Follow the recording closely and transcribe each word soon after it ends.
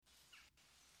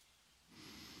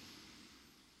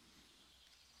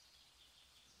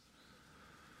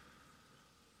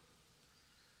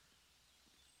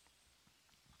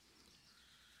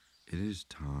is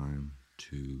time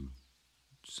to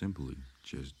simply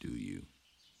just do you.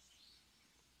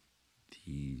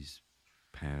 These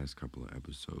past couple of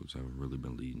episodes have really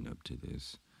been leading up to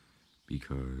this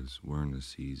because we're in a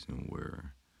season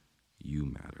where you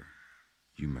matter.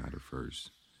 You matter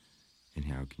first. And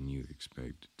how can you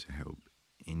expect to help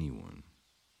anyone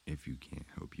if you can't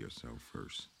help yourself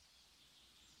first?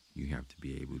 You have to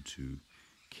be able to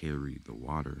carry the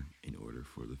water in order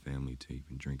for the family to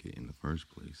even drink it in the first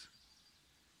place.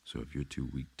 So if you're too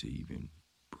weak to even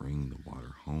bring the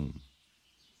water home,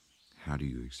 how do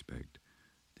you expect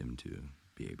them to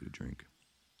be able to drink?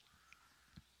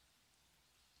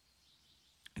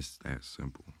 It's that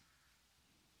simple.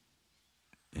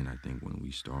 And I think when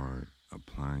we start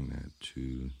applying that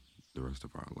to the rest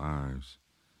of our lives,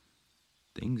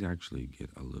 things actually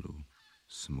get a little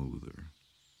smoother.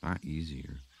 Not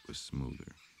easier, but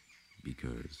smoother,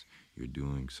 because you're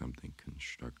doing something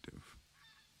constructive.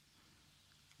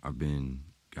 I've been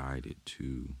guided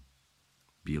to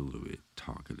be a little bit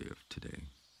talkative today.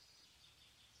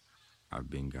 I've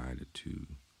been guided to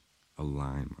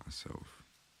align myself.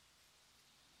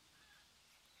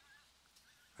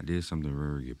 I did something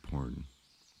very important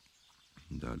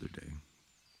the other day.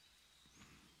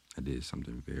 I did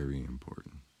something very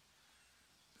important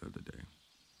the other day.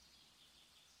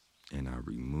 And I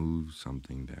removed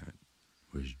something that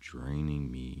was draining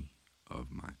me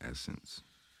of my essence.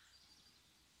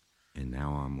 And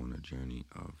now I'm on a journey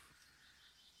of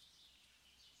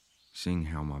seeing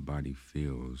how my body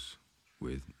feels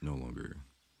with no longer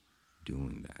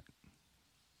doing that.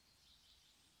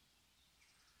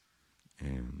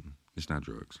 And it's not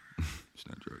drugs. It's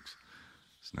not drugs.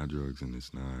 It's not drugs, and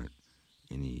it's not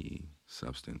any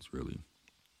substance, really.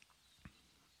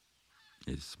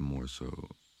 It's more so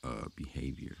a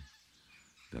behavior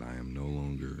that I am no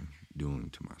longer doing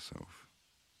to myself.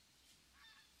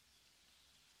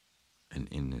 And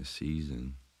in this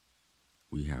season,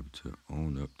 we have to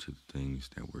own up to the things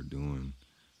that we're doing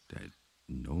that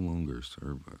no longer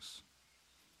serve us.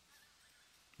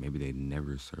 Maybe they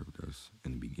never served us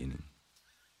in the beginning.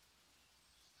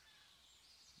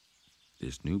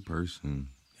 This new person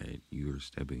that you are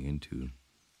stepping into,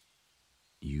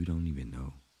 you don't even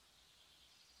know.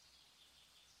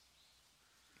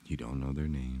 You don't know their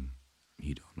name.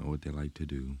 You don't know what they like to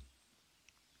do.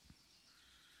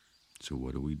 So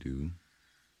what do?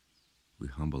 We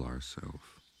humble ourselves.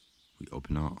 We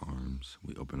open our arms.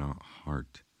 We open our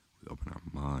heart. We open our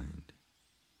mind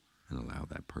and allow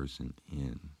that person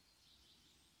in,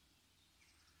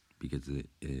 because it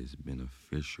is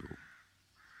beneficial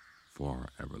for our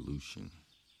evolution.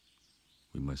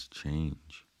 We must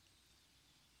change.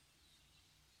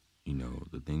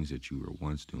 The things that you were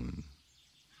once doing,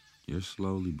 you're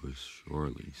slowly but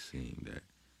surely seeing that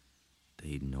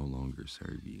they no longer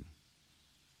serve you.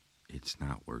 It's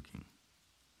not working.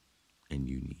 And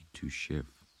you need to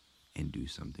shift and do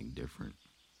something different.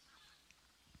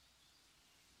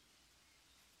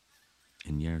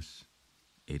 And yes,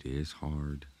 it is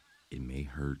hard. It may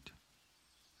hurt.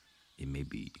 It may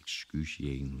be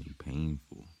excruciatingly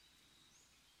painful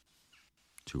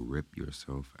to rip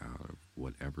yourself out of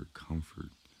whatever comfort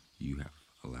you have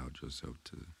allowed yourself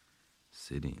to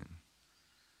sit in.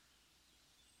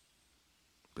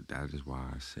 But that is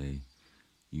why I say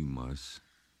you must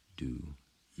do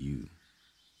you.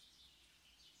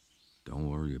 Don't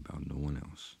worry about no one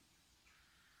else.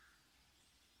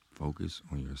 Focus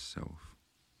on yourself.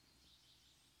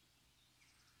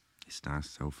 It's not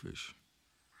selfish.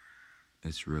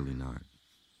 It's really not.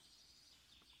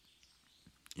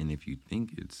 And if you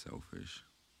think it's selfish,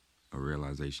 a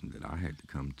realization that I had to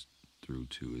come through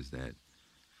to is that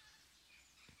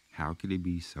how could it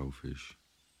be selfish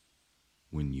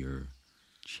when you're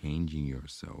changing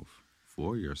yourself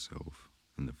for yourself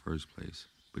in the first place,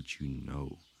 but you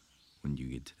know when you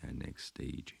get to that next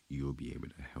stage, you'll be able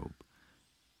to help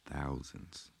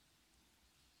thousands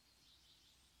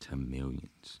to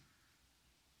millions.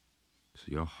 So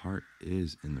your heart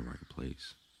is in the right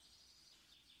place.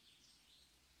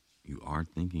 You are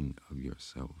thinking of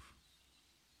yourself,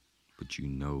 but you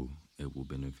know it will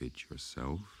benefit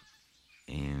yourself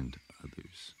and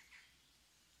others.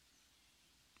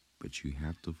 But you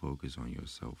have to focus on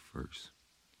yourself first.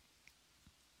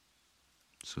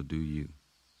 So do you.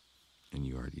 And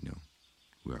you already know.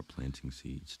 We are planting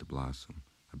seeds to blossom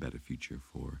a better future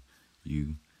for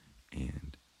you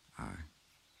and I.